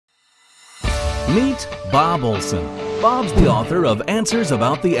Meet Bob Olson. Bob's the author of Answers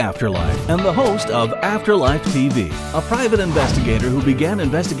About the Afterlife and the host of Afterlife TV, a private investigator who began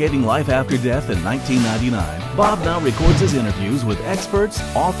investigating life after death in 1999. Bob now records his interviews with experts,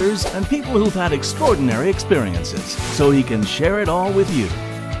 authors, and people who've had extraordinary experiences so he can share it all with you.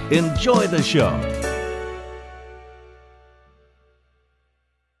 Enjoy the show.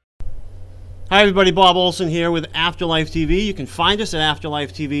 Hi everybody, Bob Olson here with Afterlife TV. You can find us at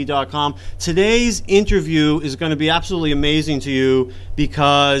afterlifetv.com. Today's interview is going to be absolutely amazing to you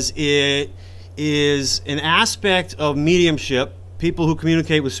because it is an aspect of mediumship, people who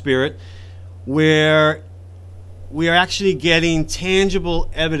communicate with spirit, where we are actually getting tangible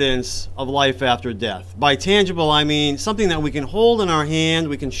evidence of life after death. By tangible, I mean something that we can hold in our hand,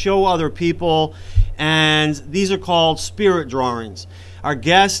 we can show other people, and these are called spirit drawings. Our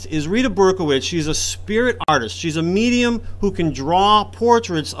guest is Rita Berkowitz. She's a spirit artist. She's a medium who can draw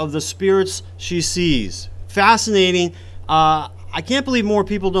portraits of the spirits she sees. Fascinating. I can't believe more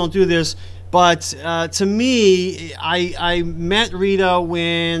people don't do this, but to me, I met Rita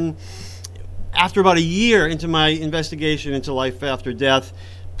when, after about a year into my investigation into life after death,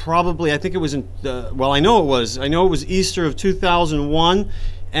 probably, I think it was in, I know it was Easter of 2001,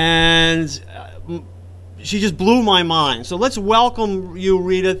 and she just blew my mind. So let's welcome you,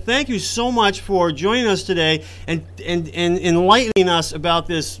 Rita. Thank you so much for joining us today and enlightening us about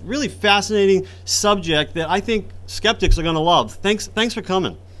this really fascinating subject that I think skeptics are going to love. Thanks for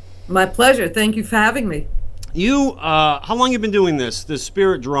coming. My pleasure. Thank you for having me. You, how long have you been doing this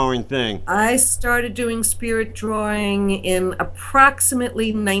spirit drawing thing? I started doing spirit drawing in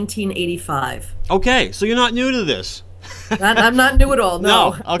approximately 1985. Okay, so you're not new to this. I'm not new at all.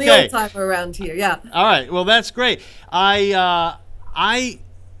 No. Okay. The old timer around here. Yeah. All right. Well, that's great. I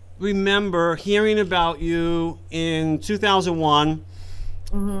remember hearing about you in 2001.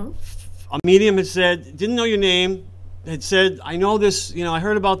 Mm-hmm. A medium had said, didn't know your name, had said, I know this, I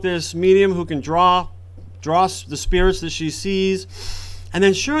heard about this medium who can draw the spirits that she sees. And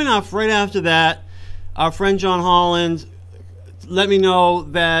then sure enough, right after that, our friend John Holland let me know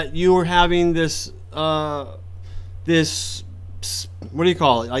that you were having this what do you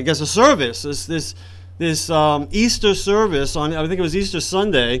call it? I guess a service. This Easter service on, I think it was Easter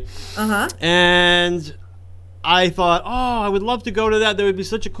Sunday. Uh-huh. And I thought, I would love to go to that. That would be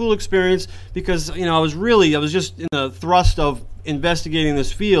such a cool experience because, I was just in the thrust of investigating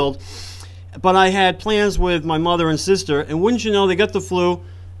this field. But I had plans with my mother and sister, and wouldn't you know, they got the flu.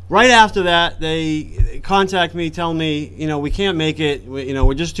 Right after that, they contact me, tell me, we can't make it.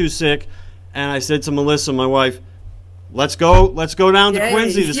 We're just too sick. And I said to Melissa, my wife, let's go down to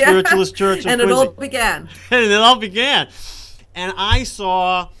Quincy, the Spiritualist Church of and Quincy. It all began. And it all began. And I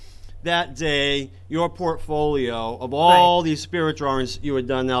saw that day your portfolio of all these spirit drawings you had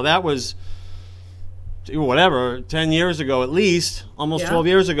done. Now, that was, 10 years ago at least, almost 12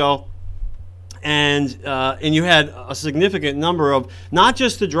 years ago. And you had a significant number of, not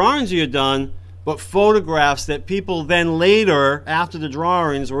just the drawings you had done, but photographs that people then later, after the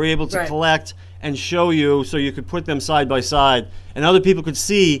drawings, were able to collect and show you so you could put them side by side and other people could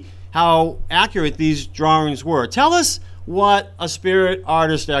see how accurate these drawings were. Tell us what a spirit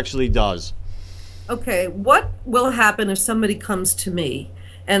artist actually does. Okay, what will happen if somebody comes to me,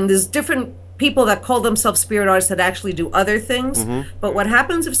 and there's different people that call themselves spirit artists that actually do other things, but what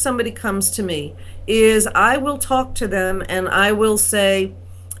happens if somebody comes to me is I will talk to them and I will say,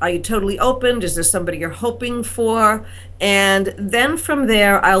 are you totally open? Is there somebody you're hoping for? And then from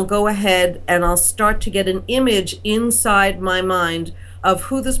there, I'll go ahead and I'll start to get an image inside my mind of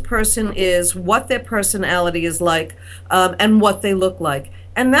who this person is, what their personality is like, and what they look like.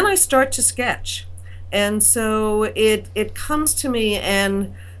 And then I start to sketch. And so it comes to me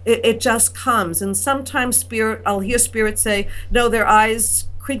and it just comes. And sometimes I'll hear spirit say, no, their eyes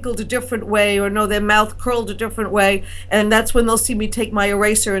crinkled a different way, or no, their mouth curled a different way, and that's when they'll see me take my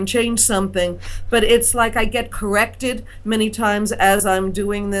eraser and change something. But it's like I get corrected many times as I'm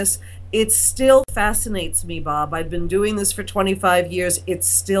doing this. It still fascinates me, Bob. I've been doing this for 25 years. It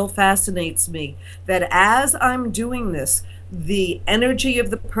still fascinates me that as I'm doing this, the energy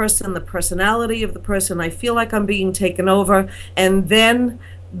of the person, the personality of the person, I feel like I'm being taken over, and then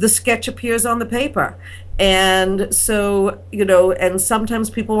the sketch appears on the paper. And so, and sometimes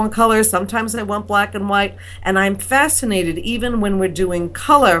people want color, sometimes they want black and white. And I'm fascinated, even when we're doing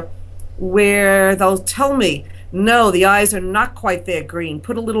color, where they'll tell me, no, the eyes are not quite there green,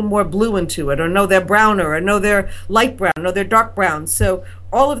 put a little more blue into it, or no, they're browner, or no, they're light brown, no, they're dark brown. So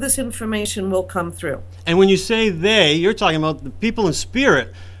all of this information will come through. And when you say they, you're talking about the people in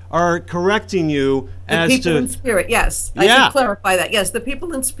spirit. are correcting you The as people to in spirit, yes. I Yeah. should clarify that. Yes, the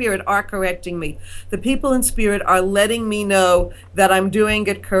people in spirit are correcting me. The people in spirit are letting me know that I'm doing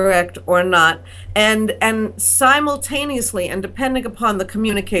it correct or not. And simultaneously, and depending upon the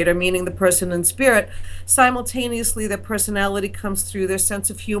communicator, meaning the person in spirit, simultaneously their personality comes through, their sense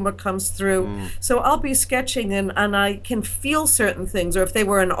of humor comes through. So I'll be sketching and I can feel certain things. Or if they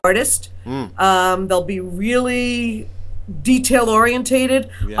were an artist, they'll be really detail orientated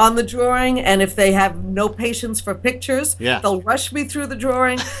on the drawing, and if they have no patience for pictures, they'll rush me through the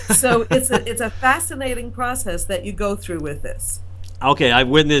drawing. So it's a fascinating process that you go through with this. Okay, I've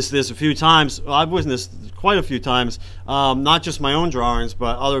witnessed this a few times. Well, I've witnessed quite a few times, not just my own drawings,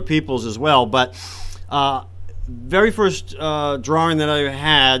 but other people's as well. But very first drawing that I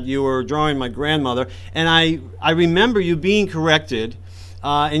had, you were drawing my grandmother, and I remember you being corrected.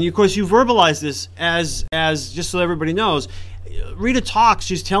 And of course, you verbalize this as just so everybody knows. Rita talks;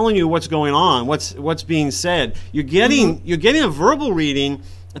 she's telling you what's going on, what's being said. You're getting a verbal reading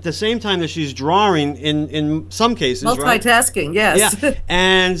at the same time that she's drawing. In some cases, multitasking, right? yes. Yeah,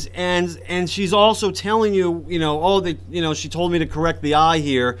 and she's also telling you, she told me to correct the eye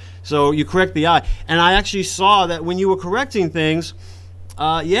here, so you correct the eye. And I actually saw that when you were correcting things,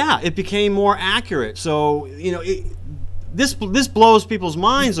 it became more accurate. So This blows people's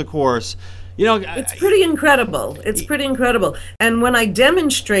minds, of course. It's pretty incredible. It's pretty incredible. And when I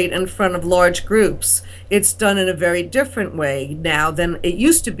demonstrate in front of large groups, it's done in a very different way now than it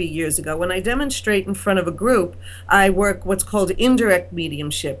used to be years ago. When I demonstrate in front of a group, I work what's called indirect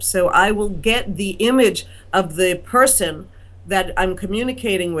mediumship. So I will get the image of the person that I'm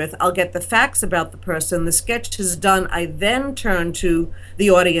communicating with. I'll get the facts about the person. The sketch is done. I then turn to the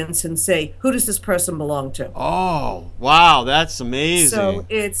audience and say, who does this person belong to? Oh, wow, that's amazing. So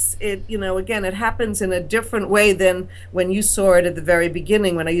again, it happens in a different way than when you saw it at the very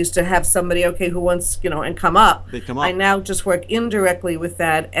beginning, when I used to have somebody, who wants, and come up. They come up. I now just work indirectly with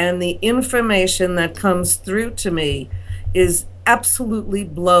that, and the information that comes through to me absolutely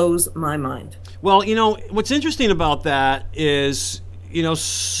blows my mind. Well, what's interesting about that is,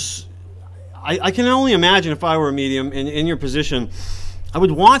 I can only imagine if I were a medium in your position, I would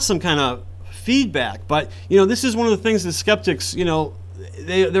want some kind of feedback. But, this is one of the things that skeptics,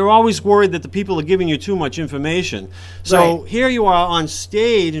 they're always worried that the people are giving you too much information. So Here you are on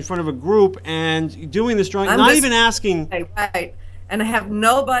stage in front of a group and doing this drawing, even asking. Right. And I have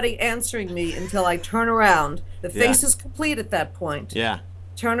nobody answering me until I turn around. The face is complete at that point. Yeah.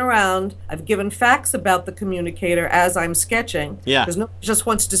 Turn around. I've given facts about the communicator as I'm sketching. Yeah. Because nobody just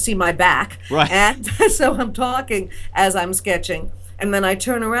wants to see my back. Right. And so I'm talking as I'm sketching. And then I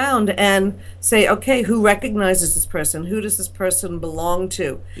turn around and say, okay, who recognizes this person? Who does this person belong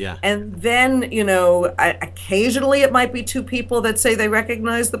to? Yeah. And then, occasionally it might be two people that say they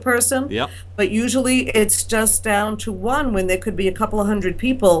recognize the person. Yep. But usually it's just down to one when there could be a couple of hundred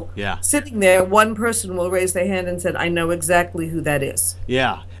people sitting there. One person will raise their hand and say, I know exactly who that is.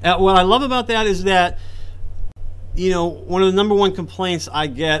 Yeah. What I love about that is that, one of the number one complaints I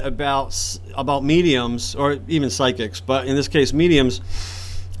get about mediums, or even psychics, but in this case mediums,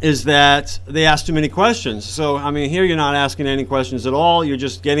 is that they ask too many questions. So, here you're not asking any questions at all. You're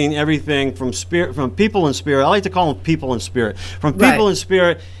just getting everything from people in spirit. I like to call them people in spirit. From people in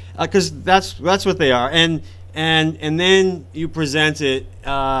spirit, because that's what they are. And then you present it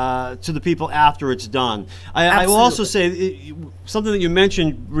to the people after it's done. I will also say something that you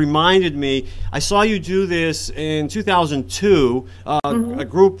mentioned reminded me. I saw you do this in 2002. A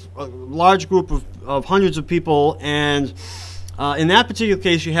large group of hundreds of people, and in that particular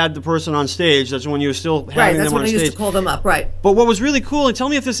case, you had the person on stage. That's when you were still having them on stage. Right, that's when I used to call them up. Right. But what was really cool, and tell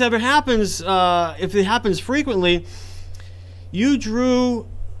me if this ever happens, if it happens frequently, you drew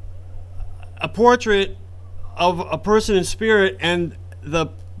a portrait of a person in spirit, and the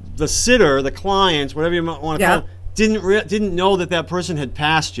sitter, the client, whatever you might want to call it, didn't know that person had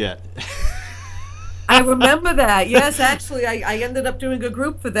passed yet. I remember that. Yes, actually, I ended up doing a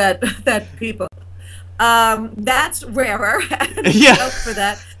group for that people. That's rarer. For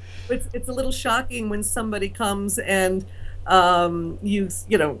that, it's a little shocking when somebody comes and letting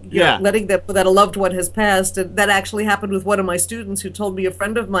them that a loved one has passed. And that actually happened with one of my students who told me a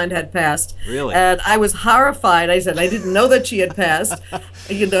friend of mine had passed. Really? And I was horrified. I said, I didn't know that she had passed,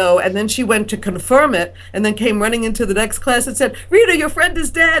 and then she went to confirm it and then came running into the next class and said, Rita, your friend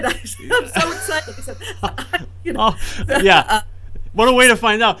is dead. I said, I'm so excited. I said, What a way to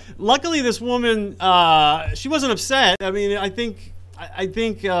find out. Luckily, this woman, she wasn't upset. I think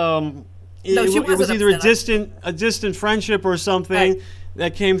it was either a distant friendship or something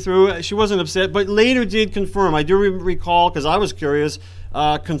that came through. She wasn't upset, but later did confirm. I do recall, because I was curious,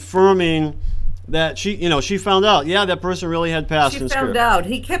 confirming that she found out, that person really had passed in spirit. She found out.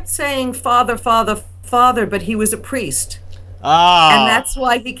 He kept saying, Father, Father, Father, but he was a priest. Ah. And that's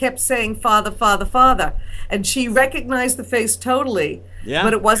why he kept saying, Father, Father, Father. And she recognized the face totally,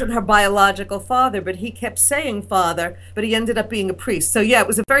 but it wasn't her biological father. But he kept saying Father, but he ended up being a priest. So, it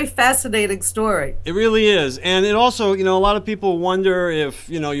was a very fascinating story. It really is. And it also, a lot of people wonder if,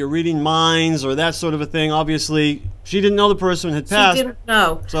 you're reading minds or that sort of a thing. Obviously, she didn't know the person had passed. She didn't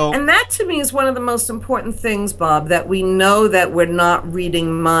know. So, and that, to me, is one of the most important things, Bob, that we know that we're not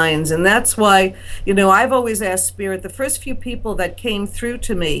reading minds. And that's why, I've always asked Spirit, the first few people that came through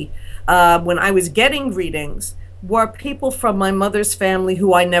to me when I was getting readings were people from my mother's family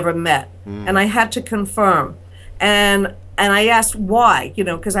who I never met. And I had to confirm. And I asked why,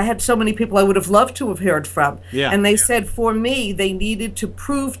 because I had so many people I would have loved to have heard from. And they said for me, they needed to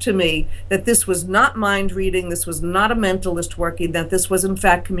prove to me that this was not mind reading, this was not a mentalist working, that this was in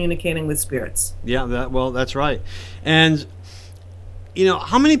fact communicating with spirits. That's right. And,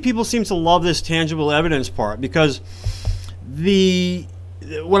 how many people seem to love this tangible evidence part? Because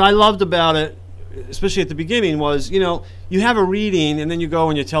what I loved about it, especially at the beginning, was, you have a reading and then you go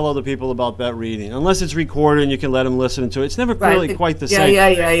and you tell other people about that reading. Unless it's recorded and you can let them listen to it. It's never really quite the same.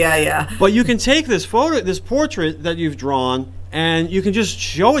 Yeah. But you can take this portrait that you've drawn, and you can just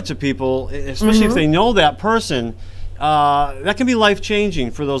show it to people, especially if they know that person. That can be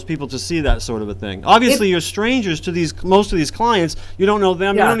life-changing for those people to see that sort of a thing. Obviously, you're strangers to most of these clients. You don't know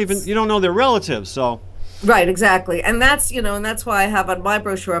them. You don't know their relatives. So. Right, exactly. And that's, and that's why I have on my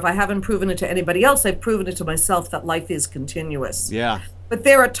brochure, if I haven't proven it to anybody else, I've proven it to myself that life is continuous. Yeah. But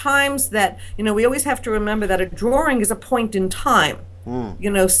there are times that, we always have to remember that a drawing is a point in time.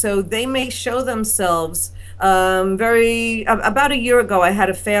 So they may show themselves about a year ago, I had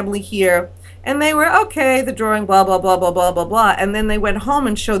a family here, and they were, okay, the drawing, blah, blah, blah, blah, blah, blah, blah. And then they went home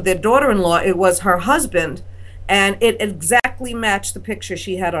and showed their daughter-in-law, it was her husband, and it exactly matched the picture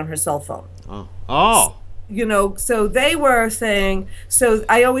she had on her cell phone. Oh. So they were saying, so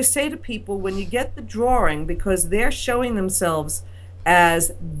I always say to people, when you get the drawing, because they're showing themselves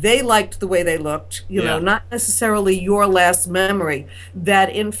as they liked the way they looked, not necessarily your last memory, that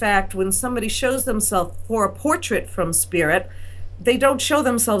in fact, when somebody shows themselves for a portrait from spirit, they don't show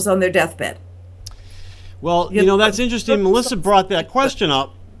themselves on their deathbed. Well, that's interesting. Melissa brought that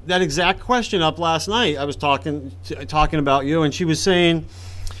exact question up last night. I was talking about you, and she was saying,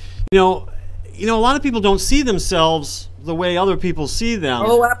 a lot of people don't see themselves the way other people see them.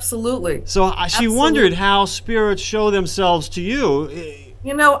 Oh, absolutely. So she wondered how spirits show themselves to you.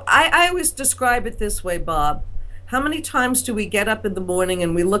 I always describe it this way, Bob. How many times do we get up in the morning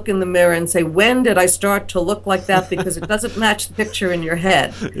and we look in the mirror and say, when did I start to look like that? Because it doesn't match the picture in your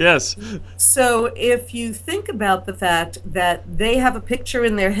head. Yes. So if you think about the fact that they have a picture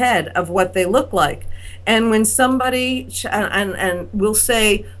in their head of what they look like, and when somebody, and we'll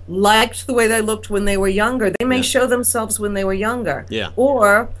say, liked the way they looked when they were younger, they may show themselves when they were younger. Yeah.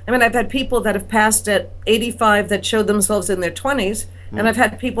 Or, I've had people that have passed at 85 that showed themselves in their 20s, and I've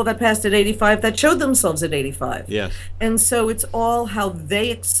had people that passed at 85 that showed themselves at 85. Yes. And so it's all how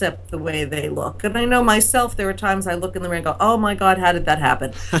they accept the way they look. And I know myself, there are times I look in the mirror and go, oh my God, how did that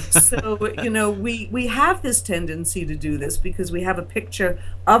happen? So, we have this tendency to do this because we have a picture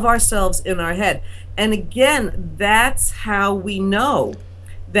of ourselves in our head. And again, that's how we know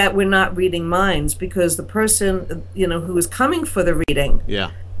that we're not reading minds, because the person, who is coming for the reading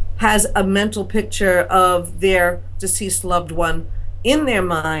has a mental picture of their deceased loved one in their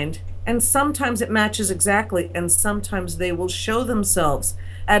mind, and sometimes it matches exactly, and sometimes they will show themselves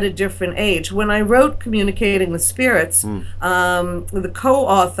at a different age. When I wrote Communicating with Spirits, the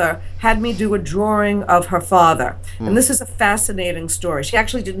co-author had me do a drawing of her father. And this is a fascinating story. She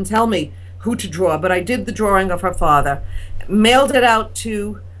actually didn't tell me who to draw, but I did the drawing of her father, mailed it out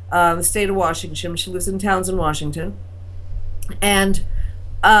to the state of Washington. She lives in Townsend, Washington. And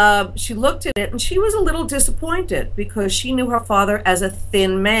she looked at it and she was a little disappointed because she knew her father as a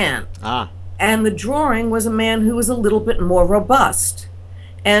thin man. And the drawing was a man who was a little bit more robust.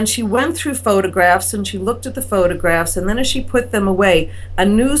 And she went through photographs and she looked at the photographs, and then as she put them away, a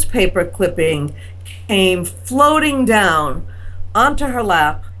newspaper clipping came floating down onto her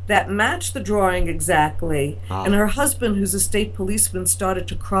lap that matched the drawing exactly. And her husband, who's a state policeman, started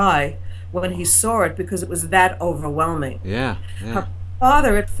to cry when he saw it because it was that overwhelming. Her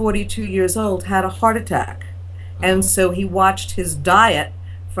father, at 42 years old, had a heart attack. And so he watched his diet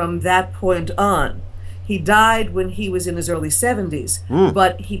from that point on. He died when he was in his early 70s,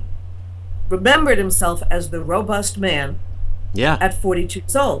 but he remembered himself as the robust man at 42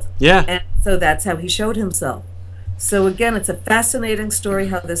 years old. And so that's how he showed himself. So again, it's a fascinating story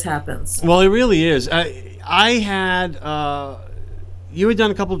how this happens. Well, it really is. I had you had done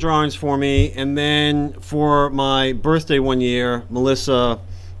a couple drawings for me, and then for my birthday one year, Melissa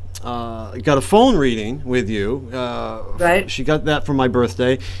got a phone reading with you. Right. She got that for my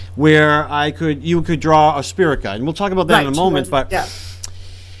birthday, where you could draw a spirit guide, and we'll talk about that in a moment.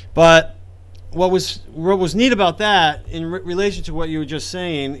 But what was neat about that, in relation to what you were just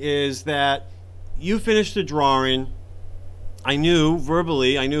saying, is that you finished the drawing. I knew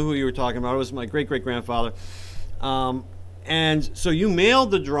verbally, who you were talking about. It was my great-great-grandfather. And so you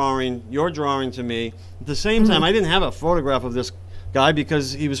mailed your drawing to me. At the same time, I didn't have a photograph of this guy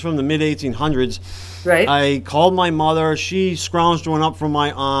because he was from the mid-1800s. Right. I called my mother. She scrounged one up from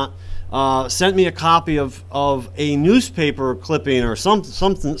my aunt, sent me a copy of a newspaper clipping or some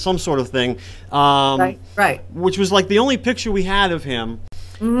sort of thing. Right. Which was like the only picture we had of him.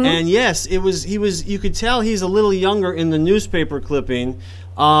 And yes, he was. You could tell he's a little younger in the newspaper clipping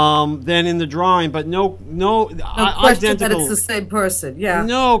than in the drawing, but no question identical. that it's the same person. Yeah.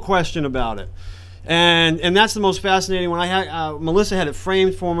 No question about it. And that's the most fascinating one. I had Melissa had it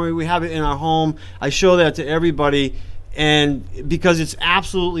framed for me. We have it in our home. I show that to everybody, and because it's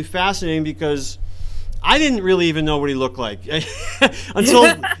absolutely fascinating, because I didn't really even know what he looked like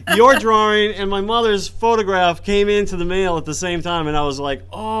until your drawing and my mother's photograph came into the mail at the same time, and I was like,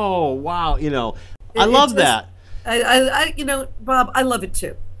 oh wow, I love that. Bob, I love it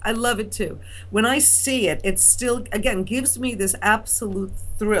too. I love it too. When I see it, it still again gives me this absolute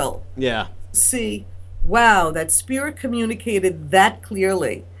thrill. Yeah. See, wow, that spirit communicated that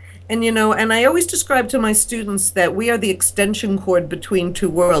clearly. And and I always describe to my students that we are the extension cord between two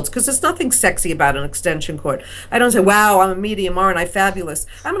worlds, because there's nothing sexy about an extension cord. I don't say, wow, I'm a medium, aren't I fabulous?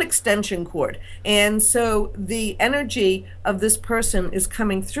 I'm an extension cord. And so the energy of this person is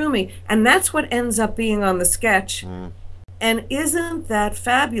coming through me, and that's what ends up being on the sketch. And isn't that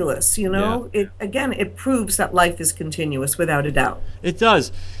fabulous? Yeah. It proves that life is continuous without a doubt. It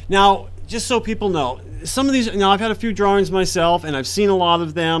does. Now, just so people know, some of these, I've had a few drawings myself, and I've seen a lot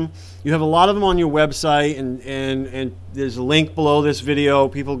of them. You have a lot of them on your website, and there's a link below this video.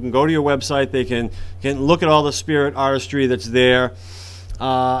 People can go to your website. They can look at all the spirit artistry that's there.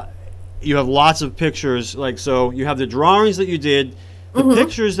 You have lots of pictures. So you have the drawings that you did, the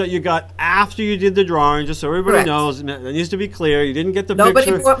pictures that you got after you did the drawing, just so everybody Correct. knows. It needs to be clear. You didn't get the Nobody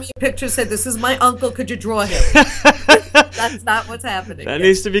picture. brought me a picture and said, this is my uncle, could you draw him? That's not what's happening. That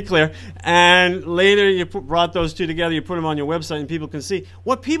needs to be clear. And later you brought those two together, you put them on your website, and people can see.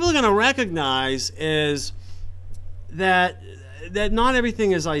 What people are going to recognize is that not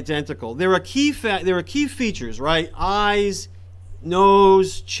everything is identical. There are key features, right? Eyes,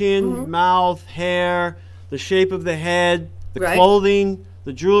 nose, chin, mouth, hair, the shape of the head, the clothing,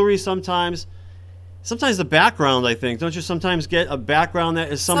 the jewelry sometimes the background, I think. Don't you sometimes get a background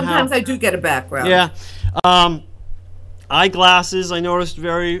that is somehow... Sometimes I do get a background. Yeah. Eyeglasses, I noticed,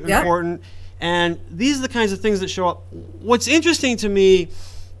 very important. And these are the kinds of things that show up. What's interesting to me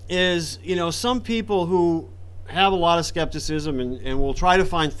is, some people who have a lot of skepticism and will try to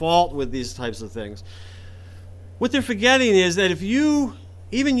find fault with these types of things. What they're forgetting is that if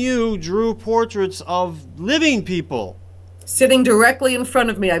even you drew portraits of living people, sitting directly in front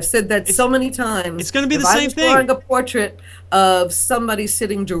of me. I've said that so many times. It's going to be the same thing. If I was drawing a portrait of somebody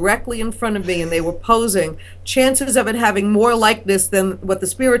sitting directly in front of me and they were posing, chances of it having more likeness than what the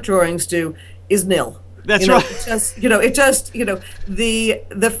spirit drawings do is nil. That's right. The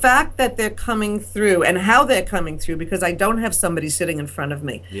fact that they're coming through and how they're coming through, because I don't have somebody sitting in front of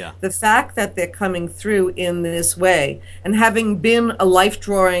me. Yeah. The fact that they're coming through in this way, and having been a life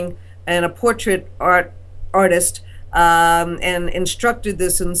drawing and a portrait artist, and instructed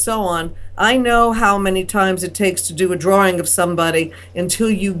this and so on, I know how many times it takes to do a drawing of somebody until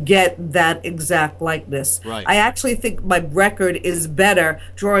you get that exact likeness. Right. I actually think my record is better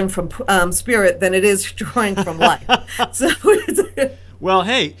drawing from spirit than it is drawing from life. So well,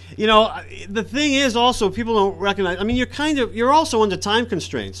 hey, the thing is also people don't recognize. I mean, you're also under time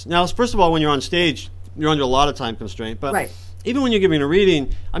constraints. Now, first of all, when you're on stage, you're under a lot of time constraint. But right. Even when you're giving a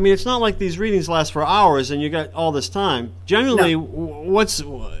reading, I mean, it's not like these readings last for hours and you got all this time. Generally,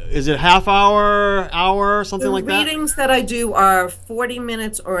 is it half hour, something like that? The readings that I do are 40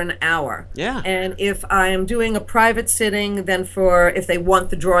 minutes or an hour. Yeah. And if I am doing a private sitting, then if they want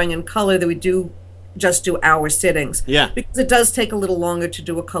the drawing in color, then we just do hour sittings. Yeah. Because it does take a little longer to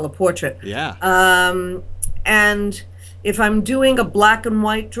do a color portrait. Yeah. And if I'm doing a black and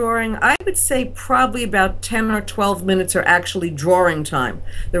white drawing, I would say probably about 10 or 12 minutes are actually drawing time.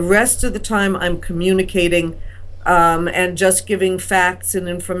 The rest of the time I'm communicating and just giving facts and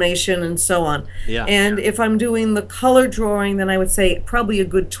information and so on. Yeah. And if I'm doing the color drawing, then I would say probably a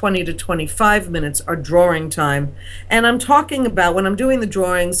good 20 to 25 minutes are drawing time. And I'm talking about, when I'm doing the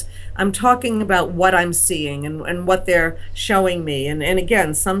drawings, I'm talking about what I'm seeing and what they're showing me. And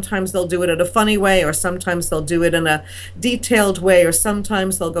again, sometimes they'll do it in a funny way, or sometimes they'll do it in a detailed way, or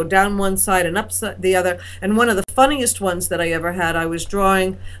sometimes they'll go down one side and up the other. And one of the funniest ones that I ever had, I was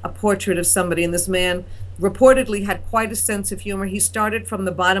drawing a portrait of somebody, and this man reportedly had quite a sense of humor. He started from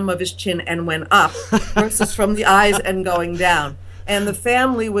the bottom of his chin and went up versus from the eyes and going down. And the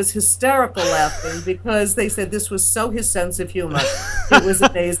family was hysterical laughing because they said this was so his sense of humor. It was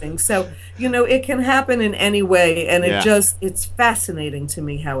amazing. So, it can happen in any way, and it's fascinating to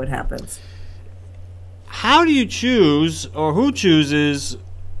me how it happens. How do you choose, or who chooses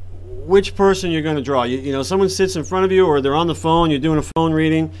which person you're going to draw? Someone sits in front of you, or they're on the phone, you're doing a phone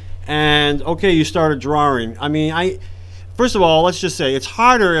reading, and okay, you started drawing. I mean, first of all, let's just say it's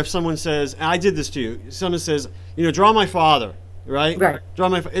harder if someone says, and I did this to you, someone says, draw my father, right? Draw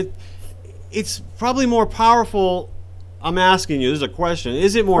my it's probably more powerful. I'm asking you, this is a question.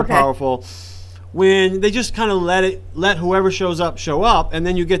 Is it more powerful when they just kind of let whoever shows up show up, and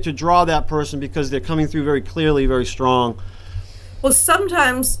then you get to draw that person because they're coming through very clearly, very strong? Well,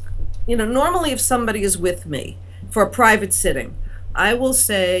 sometimes, normally if somebody is with me for a private sitting, I will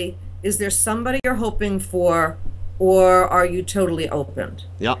say, is there somebody you're hoping for, or are you totally opened?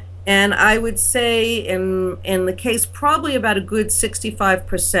 Yeah. And I would say in the case, probably about a good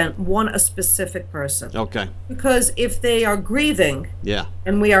 65% want a specific person. Okay. Because if they are grieving, yeah,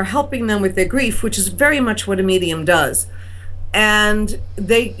 and we are helping them with their grief, which is very much what a medium does, and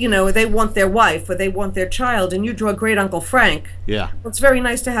they want their wife or they want their child, and you draw Great Uncle Frank. Yeah. Well, it's very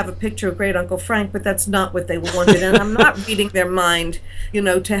nice to have a picture of Great Uncle Frank, but that's not what they wanted. And I'm not reading their mind,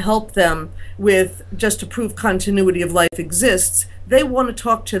 to help them with just to prove continuity of life exists. They want to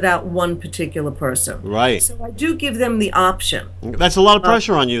talk to that one particular person. Right. So I do give them the option. That's a lot of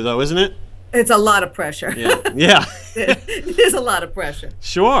pressure on you, though, isn't it? It's a lot of pressure. Yeah. Yeah. It is a lot of pressure.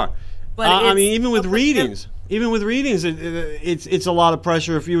 Sure. But I mean, even with readings, it's a lot of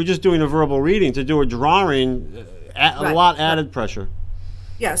pressure. If you were just doing a verbal reading, to do a drawing, a lot added pressure.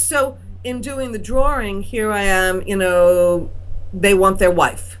 Yeah. So in doing the drawing, here I am. They want their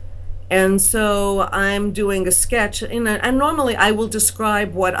wife, and so I'm doing a sketch. And normally I will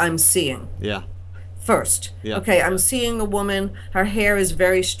describe what I'm seeing. Yeah. First. Yeah. Okay, I'm seeing a woman. Her hair is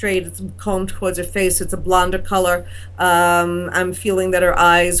very straight. It's combed towards her face. It's a blonder color. I'm feeling that her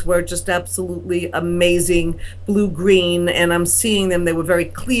eyes were just absolutely amazing, blue-green, and I'm seeing them. They were very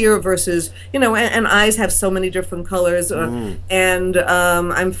clear versus, and eyes have so many different colors. And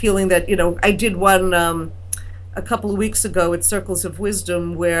I'm feeling that, I did one a couple of weeks ago at Circles of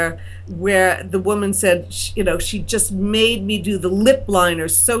Wisdom where the woman said, she just made me do the lip liner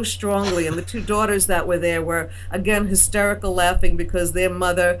so strongly, and the two daughters that were there were again hysterical laughing because their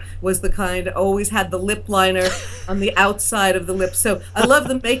mother was the kind always had the lip liner on the outside of the lips. So I love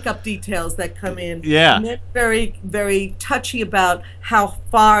the makeup details that come in. Yeah. And they're very, very touchy about how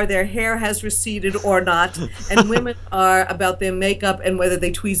far their hair has receded or not, and women are about their makeup and whether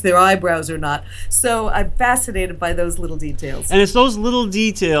they tweeze their eyebrows or not. So I'm fascinated by those little details. And it's those little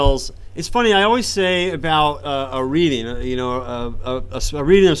details. It's funny, I always say about a reading, a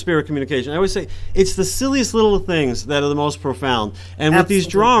reading of spirit communication, I always say it's the silliest little things that are the most profound. And with these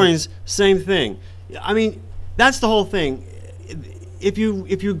drawings, same thing. I mean, that's the whole thing. If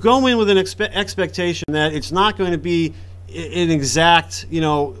you go in with an expectation that it's not going to be an exact,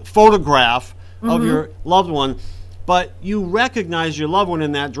 photograph of your loved one, but you recognize your loved one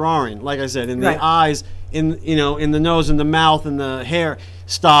in that drawing, like I said, in the eyes, in the nose, in the mouth, in the hair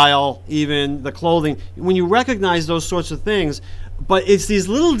style, even the clothing. When you recognize those sorts of things, but it's these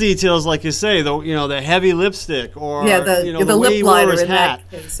little details, like you say, the heavy lipstick, or the way he wore his hat.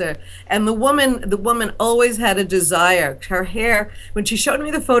 And the woman always had a desire. Her hair, when she showed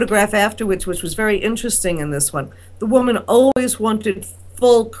me the photograph afterwards, which was very interesting in this one, the woman always wanted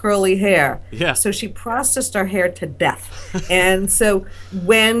full curly hair. Yeah. So she processed her hair to death. And so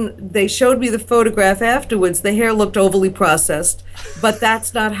when they showed me the photograph afterwards, the hair looked overly processed, but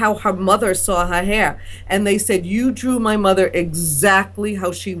that's not how her mother saw her hair. And they said, you drew my mother exactly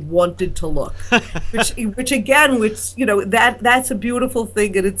how she wanted to look. which again, that's a beautiful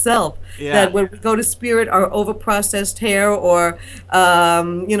thing in itself. Yeah. That when we go to spirit, our overprocessed hair or,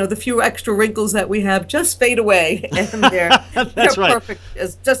 the few extra wrinkles that we have just fade away. And they're That's right. perfect.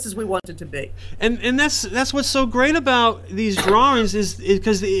 as we want it to be. And that's what's so great about these drawings is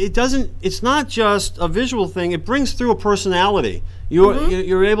because it's not just a visual thing. It brings through a personality.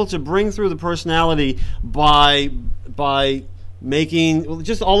 You're able to bring through the personality by making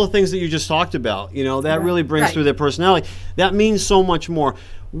just all the things that you just talked about. That really brings through their personality. That means so much more.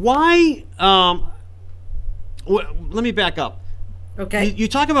 Why? Let me back up. Okay. You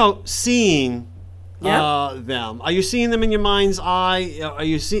talk about seeing them. Are you seeing them in your mind's eye?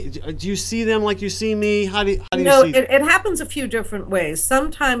 Do you see them like you see me? How do you see? It happens a few different ways.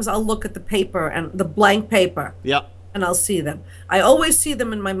 Sometimes I'll look at the paper and the blank paper. Yep. And I'll see them. I always see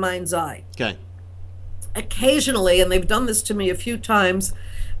them in my mind's eye. Okay. Occasionally, and they've done this to me a few times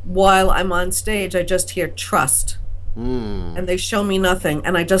while I'm on stage, I just hear trust. And they show me nothing,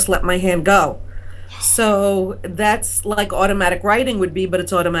 and I just let my hand go. So that's like automatic writing would be, but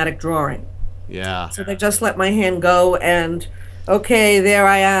it's automatic drawing. Yeah. So they just let my hand go, and okay, there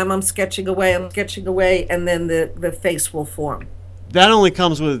I am. I'm sketching away, and then the face will form. That only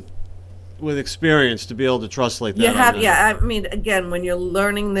comes with experience to be able to trust like that. I mean, again, when you're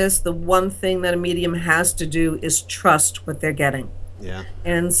learning this, the one thing that a medium has to do is trust what they're getting. Yeah.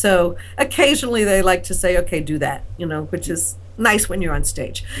 And so occasionally they like to say, okay, do that, which is nice when you're on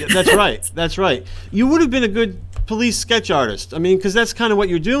stage. Yeah, that's right. That's right. You would have been a good police sketch artist. I mean, because that's kind of what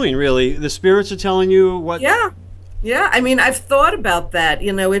you're doing, really. The spirits are telling you what. Yeah, I mean, I've thought about that.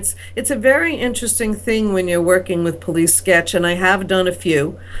 It's a very interesting thing when you're working with police sketch, and I have done a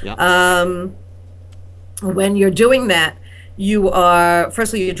few. Yeah. When you're doing that,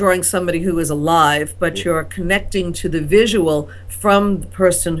 firstly, you're drawing somebody who is alive, but you're connecting to the visual from the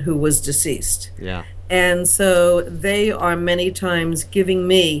person who was deceased. Yeah. And so they are many times giving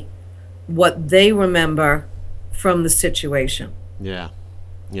me what they remember from the situation. Yeah.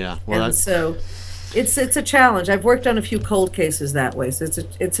 Yeah. Well, and so it's a challenge. I've worked on a few cold cases that way, so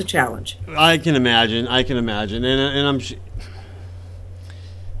it's a challenge. I can imagine, and I'm.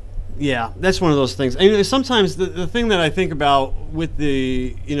 Yeah, that's one of those things. And sometimes the thing that I think about with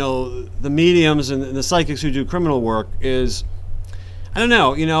the mediums and the psychics who do criminal work is, I don't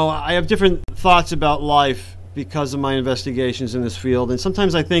know. I have different thoughts about life because of my investigations in this field, and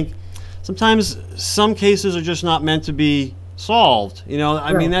sometimes I think, some cases are just not meant to be solved.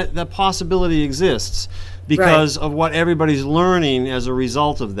 I mean that possibility exists because of what everybody's learning as a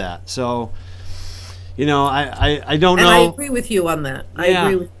result of that. So, I don't know. And I agree with you on that.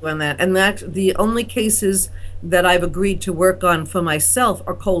 And that the only cases that I've agreed to work on for myself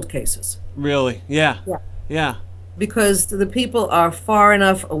are cold cases. Really? Yeah. Yeah. Because the people are far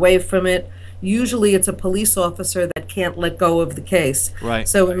enough away from it. Usually it's a police officer that can't let go of the case. Right.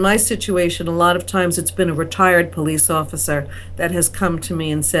 So in my situation, a lot of times it's been a retired police officer that has come to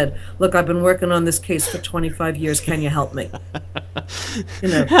me and said, look, I've been working on this case for 25 years. Can you help me?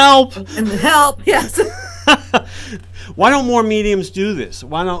 Help! And help, yes. Why don't more mediums do this?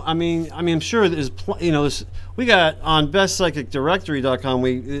 Why don't, I'm sure there's, we got on bestpsychicdirectory.com,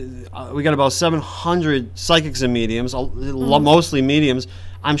 we got about 700 psychics and mediums, mostly mediums.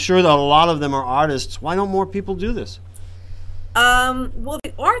 I'm sure that a lot of them are artists. Why don't more people do this? Well,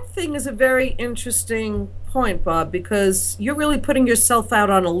 the art thing is a very interesting point, Bob, because you're really putting yourself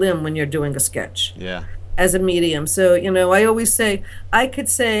out on a limb when you're doing a sketch. Yeah. As a medium. So, I always say, I could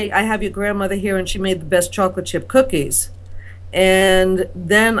say, I have your grandmother here and she made the best chocolate chip cookies. And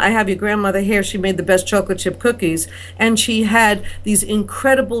then I have your grandmother here, she made the best chocolate chip cookies, and she had these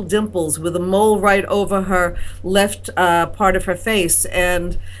incredible dimples with a mole right over her left part of her face,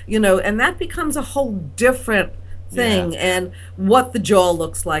 and and that becomes a whole different thing. And what the jaw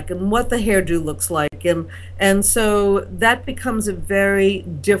looks like and what the hairdo looks like, and so that becomes a very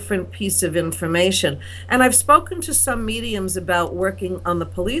different piece of information. And I've spoken to some mediums about working on the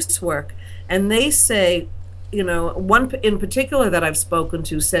police work, and they say, one in particular that I've spoken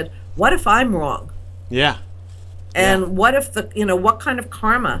to said, what if I'm wrong? Yeah. And what if what kind of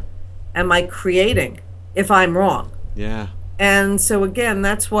karma am I creating if I'm wrong? Yeah. And so again,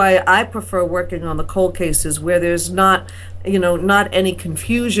 that's why I prefer working on the cold cases where there's not any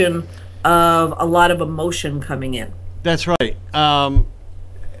confusion of a lot of emotion coming in. That's right. And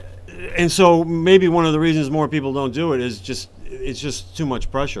so maybe one of the reasons more people don't do it is it's just too much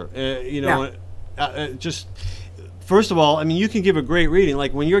pressure. First of all, you can give a great reading.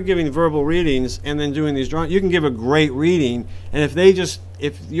 Like when you're giving verbal readings and then doing these drawings, you can give a great reading. And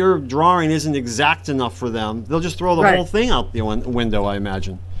if your drawing isn't exact enough for them, they'll just throw the whole thing out the window, I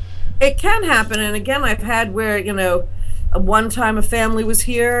imagine. It can happen. And again, I've had where, one time a family was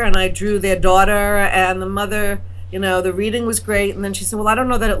here and I drew their daughter, and the mother The reading was great. And then she said, well, I don't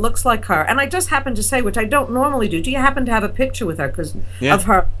know that it looks like her. And I just happened to say, which I don't normally do you happen to have a picture with her of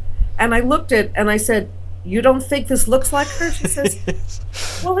her? And I looked at and I said, you don't think this looks like her? She says,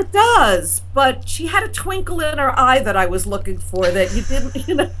 well, it does. But she had a twinkle in her eye that I was looking for that you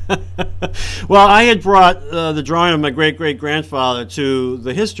didn't, Well, I had brought the drawing of my great-great-grandfather to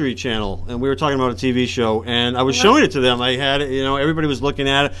the History Channel, and we were talking about a TV show, and I was showing it to them. I had it, everybody was looking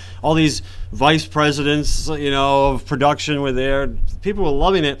at it. All these vice presidents, of production were there. People were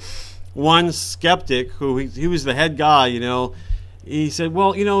loving it. One skeptic, who he was the head guy, he said,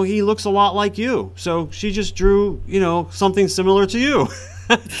 well, he looks a lot like you. So she just drew, something similar to you.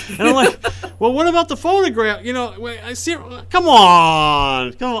 And I'm like, well, what about the photograph? I see, come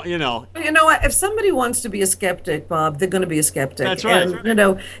on. You know what? If somebody wants to be a skeptic, Bob, they're going to be a skeptic. That's right.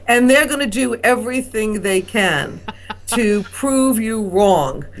 And, and they're going to do everything they can to prove you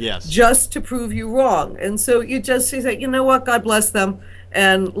wrong. Yes. Just to prove you wrong. And so you just say, you know what? God bless them.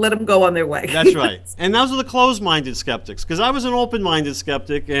 And let them go on their way. That's right. And those are the closed-minded skeptics. Because I was an open-minded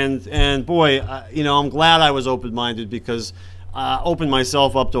skeptic, and boy, I'm glad I was open-minded because opened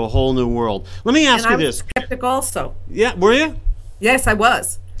myself up to a whole new world. Let me ask you this. I was a skeptic also. Yeah, were you? Yes, I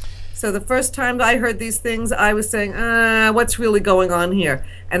was. So the first time I heard these things, I was saying, what's really going on here?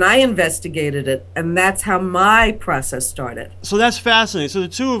 And I investigated it, and that's how my process started. So that's fascinating. So the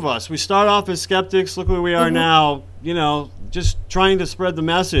two of us, we start off as skeptics. Look where we are now, just trying to spread the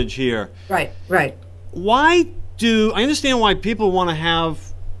message here. Right. I understand why people want to have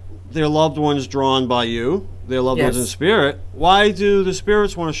their loved ones drawn by you, their loved ones in spirit. Why do the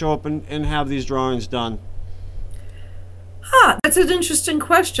spirits want to show up and have these drawings done? That's an interesting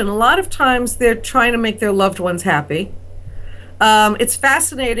question. A lot of times they're trying to make their loved ones happy. It's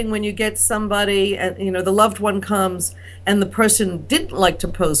fascinating when you get somebody, and the loved one comes and the person didn't like to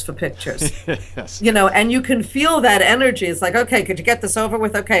pose for pictures. Yes. And you can feel that energy. It's like, okay, could you get this over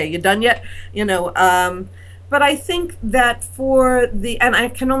with? Okay, you done yet? But I think that and I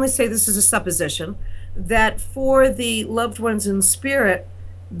can only say this is a supposition, that for the loved ones in spirit,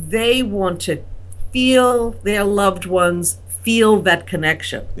 they want to feel their loved ones feel that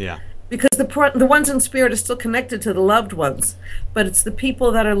connection. Yeah. Because the ones in spirit are still connected to the loved ones, but it's the people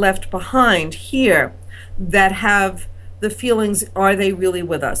that are left behind here that have the feelings, are they really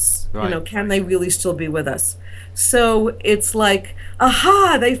with us? Right. Can they really still be with us? So it's like,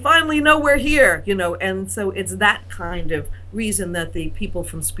 aha, they finally know we're here, and so it's that kind of reason that the people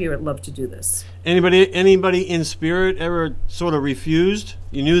from spirit love to do this. Anybody in spirit ever sort of refused?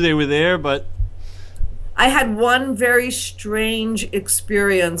 You knew they were there, but... I had one very strange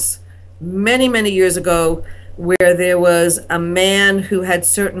experience many, many years ago where there was a man who had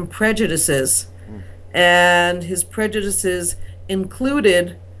certain prejudices, and his prejudices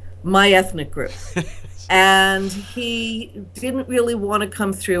included my ethnic group. And he didn't really want to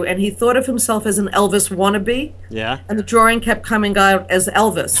come through, and he thought of himself as an Elvis wannabe. Yeah. And the drawing kept coming out as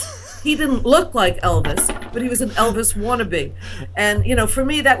Elvis. He didn't look like Elvis, but he was an Elvis wannabe. And, for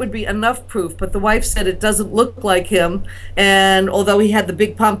me, that would be enough proof. But the wife said it doesn't look like him. And although he had the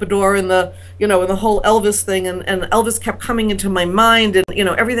big pompadour and the, and the whole Elvis thing, and Elvis kept coming into my mind and,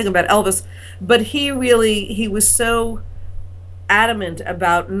 everything about Elvis. But he was so adamant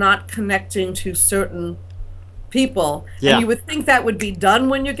about not connecting to certain people. Yeah. And you would think that would be done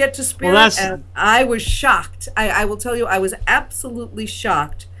when you get to spirit. Well, and I was shocked. I will tell you, I was absolutely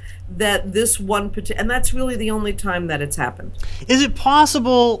shocked that this one particular, and that's really the only time that it's happened. Is it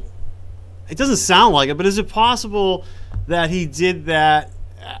possible, it doesn't sound like it, but is it possible that he did that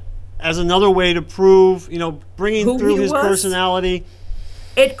as another way to prove, bringing Who through he his was? Personality?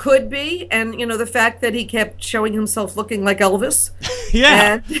 It could be, and the fact that he kept showing himself looking like Elvis.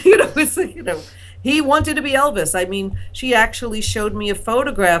 Yeah. And it's like, he wanted to be Elvis. I mean, she actually showed me a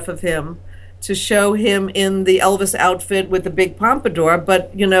photograph of him to show him in the Elvis outfit with the big pompadour,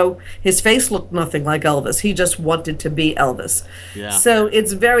 but his face looked nothing like Elvis. He just wanted to be Elvis. Yeah. So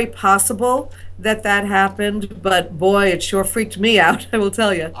it's very possible that happened, but boy, it sure freaked me out, I will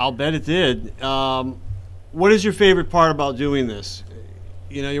tell you. I'll bet it did. What is your favorite part about doing this?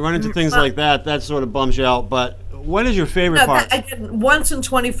 You run into things like that sort of bums you out, but what is your favorite part? Once in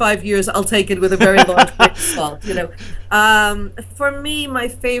 25 years, I'll take it with a very large grain of salt. For me, my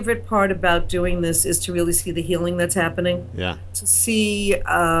favorite part about doing this is to really see the healing that's happening. Yeah. To see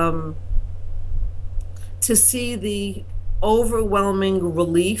the overwhelming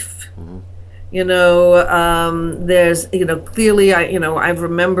relief. Mm-hmm. There's clearly I'm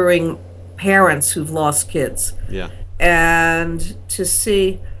remembering parents who've lost kids. Yeah. And to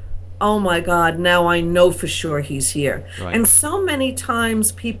see, oh my God, now I know for sure he's here. Right. And so many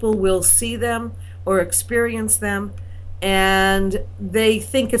times people will see them or experience them, and they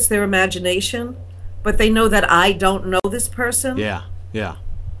think it's their imagination, but they know that I don't know this person. Yeah. Yeah.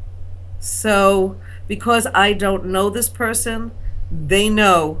 So because I don't know this person, they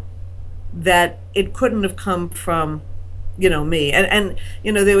know that it couldn't have come from, me. And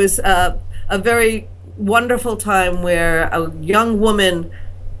there was a very wonderful time where a young woman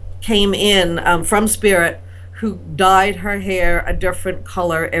came in from Spirit who dyed her hair a different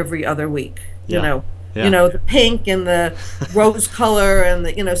color every other week. Yeah. The pink and the rose color, and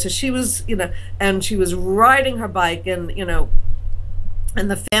so she was, and she was riding her bike, and and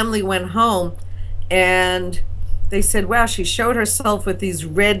the family went home, and they said, wow, she showed herself with these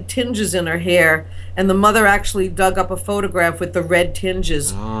red tinges in her hair, and the mother actually dug up a photograph with the red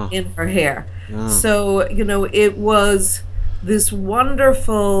tinges in her hair. So, it was this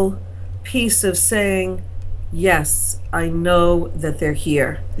wonderful piece of saying, yes, I know that they're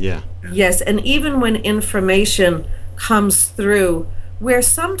here. Yeah. Yes, and even when information comes through, where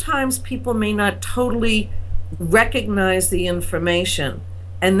sometimes people may not totally recognize the information,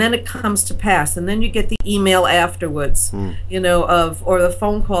 and then it comes to pass, and then you get the email afterwards, or the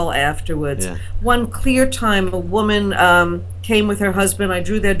phone call afterwards. Yeah. One clear time, a woman came with her husband. I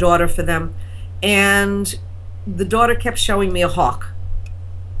drew their daughter for them, and the daughter kept showing me a hawk.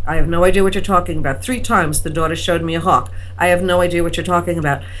 I have no idea what you're talking about. 3 times the daughter showed me a hawk. I have no idea what you're talking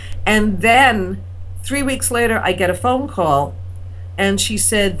about. And then 3 weeks later, I get a phone call, and she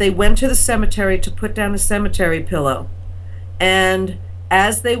said they went to the cemetery to put down a cemetery pillow. And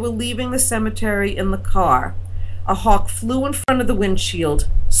as they were leaving the cemetery in the car, a hawk flew in front of the windshield,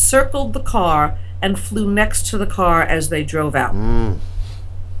 circled the car, and flew next to the car as they drove out. A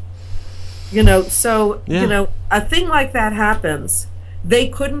thing like that happens. They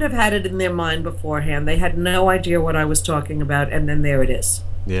couldn't have had it in their mind beforehand. They had no idea what I was talking about, and then there it is.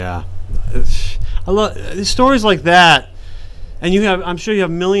 Yeah. I love stories like that. And I'm sure you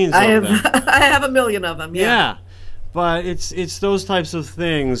have millions of them. I have a million of them, yeah. But it's those types of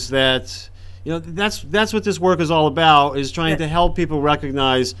things that, that's what this work is all about, is trying to help people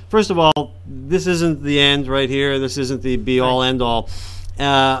recognize, first of all, this isn't the end right here. This isn't the be-all, end-all.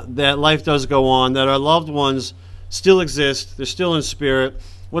 That life does go on, that our loved ones still exist. They're still in spirit.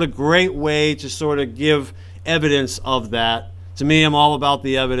 What a great way to sort of give evidence of that. To me, I'm all about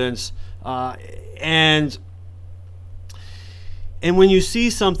the evidence. And when you see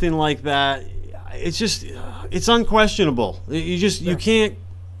something like that, it's just, it's unquestionable. You can't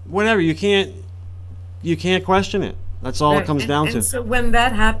question it. That's all it comes down to. And so when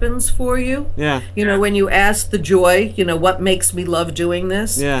that happens for you, yeah, when you ask the joy, what makes me love doing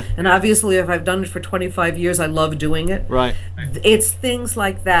this? Yeah. And obviously, if I've done it for 25 years, I love doing it. Right. It's things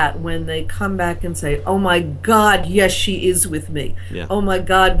like that when they come back and say, oh my God, yes, she is with me. Yeah. Oh my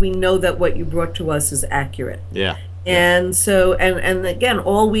God, we know that what you brought to us is accurate. Yeah. And so, and again,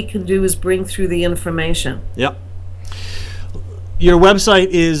 all we can do is bring through the information. Yep. Your website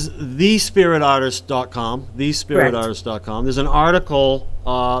is thespiritartist.com, thespiritartist.com. There's an article that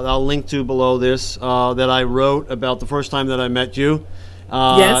I'll link to below this that I wrote about the first time that I met you.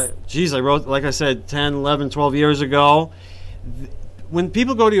 Yes. Geez, I wrote, like I said, 10, 11, 12 years ago. When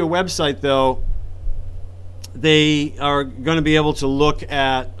people go to your website, though, they are going to be able to look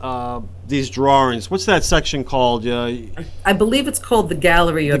at these drawings. What's that section called? I believe it's called the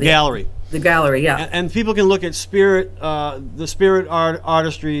gallery. Or the gallery. The gallery, yeah. And people can look at the spirit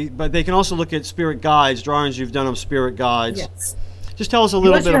artistry, but they can also look at spirit guides, drawings you've done of spirit guides. Yes. Just tell us a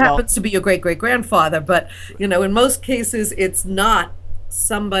little bit about... happens to be your great-great-grandfather, but, in most cases, it's not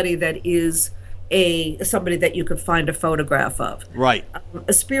somebody that is somebody that you could find a photograph of. Right.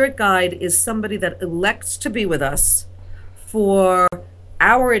 A spirit guide is somebody that elects to be with us for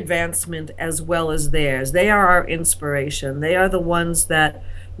our advancement as well as theirs. They are our inspiration. They are the ones that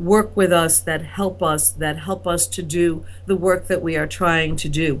work with us, that help us to do the work that we are trying to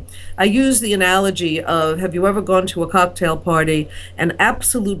do. I use the analogy of, have you ever gone to a cocktail party and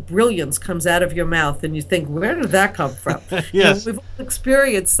absolute brilliance comes out of your mouth and you think, where did that come from? Yes. We've all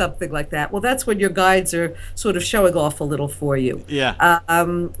experienced something like that. Well, that's when your guides are sort of showing off a little for you. Yeah.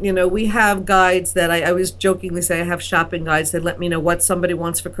 We have guides that I always jokingly say I have shopping guides that let me know what somebody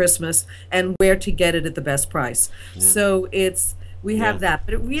wants for Christmas and where to get it at the best price. Yeah. So we have that,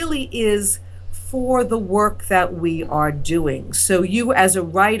 but it really is for the work that we are doing. So you as a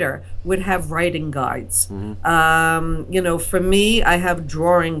writer would have writing guides. Mm-hmm. For me, I have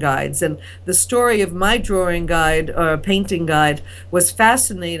drawing guides. And the story of my drawing guide or painting guide was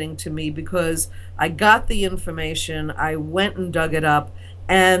fascinating to me because I got the information, I went and dug it up,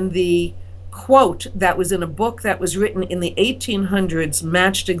 and the quote that was in a book that was written in the 1800s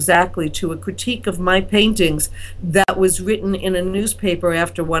matched exactly to a critique of my paintings that was written in a newspaper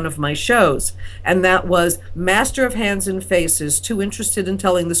after one of my shows. And that was, master of hands and faces, too interested in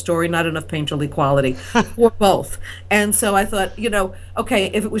telling the story, not enough painterly quality, or both. And so I thought, okay,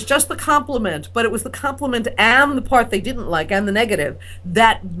 if it was just the compliment, but it was the compliment and the part they didn't like and the negative,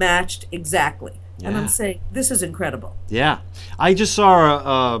 that matched exactly. Yeah. And I'm saying, this is incredible. Yeah. I just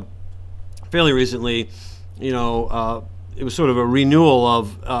saw fairly recently, it was sort of a renewal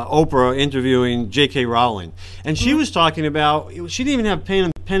of Oprah interviewing J.K. Rowling. And she was talking about, she didn't even have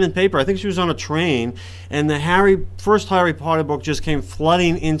pen and paper. I think she was on a train, and the first Harry Potter book just came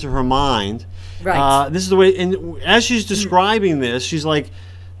flooding into her mind. Right. This is the way, and as she's describing this, she's like,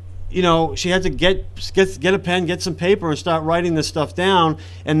 she had to get a pen, get some paper, and start writing this stuff down.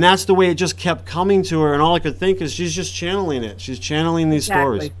 And that's the way it just kept coming to her. And all I could think is she's just channeling it. She's channeling these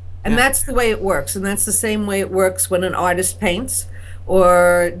stories. And that's the way it works. And that's the same way it works when an artist paints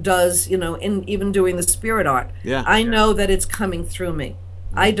or does, in even doing the spirit art. Yeah. I know that it's coming through me.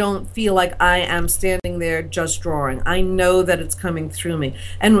 I don't feel like I am standing there just drawing. I know that it's coming through me.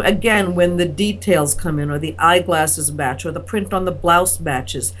 And again, when the details come in, or the eyeglasses match, or the print on the blouse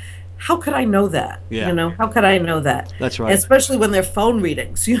matches, how could I know that? Yeah. How could I know that? That's right. Especially when they're phone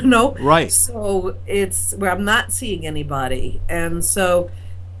readings, Right. So it's where I'm not seeing anybody. And so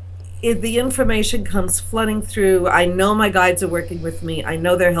the information comes flooding through. I know my guides are working with me. I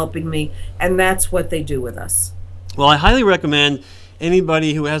know they're helping me. And that's what they do with us. Well, I highly recommend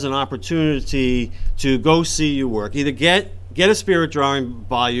anybody who has an opportunity to go see you work. Either get a spirit drawing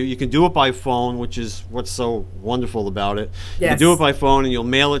by you. You can do it by phone, which is what's so wonderful about it. Yes. You can do it by phone, and you'll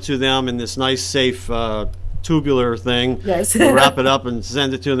mail it to them in this nice, safe tubular thing. Yes. You'll wrap it up and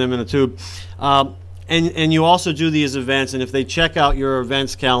send it to them in a tube. And you also do these events, and if they check out your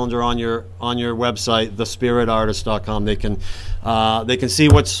events calendar on your website, thespiritartist.com, they can see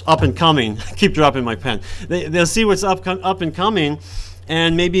what's up and coming. Keep dropping my pen. They'll see what's up and coming,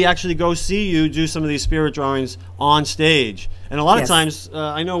 and maybe actually go see you do some of these spirit drawings on stage. And a lot of times,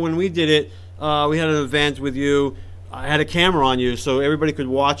 I know when we did it, we had an event with you. I had a camera on you, so everybody could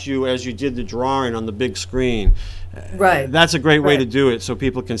watch you as you did the drawing on the big screen. Right. That's a great way to do it, so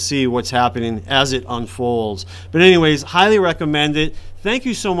people can see what's happening as it unfolds. But anyways, highly recommend it. Thank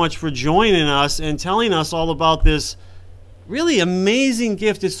you so much for joining us and telling us all about this really amazing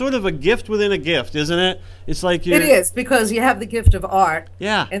gift. It's sort of a gift within a gift, isn't it? It's like it is, because you have the gift of art.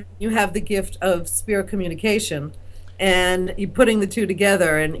 Yeah. And you have the gift of spirit communication. And you're putting the two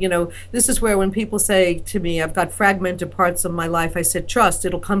together. And, this is where when people say to me, I've got fragmented parts of my life, I said, trust,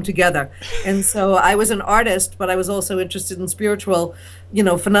 it'll come together. And so I was an artist, but I was also interested in spiritual,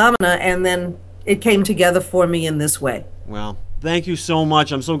 phenomena. And then it came together for me in this way. Well, thank you so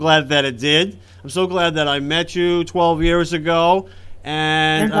much. I'm so glad that it did. I'm so glad that I met you 12 years ago.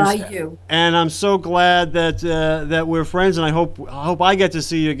 And I'm so glad that we're friends, and I hope I get to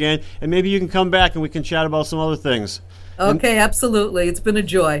see you again, and maybe you can come back and we can chat about some other things. Okay, absolutely. It's been a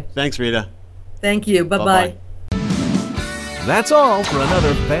joy. Thanks, Rita. Thank you. Bye-bye. That's all for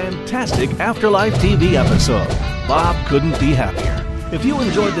another fantastic Afterlife TV episode. Bob couldn't be happier. If you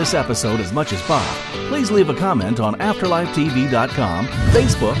enjoyed this episode as much as Bob, please leave a comment on AfterlifeTV.com,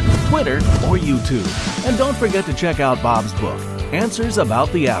 Facebook, Twitter, or YouTube. And don't forget to check out Bob's book, Answers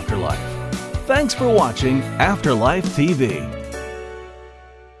About the Afterlife. Thanks for watching Afterlife TV.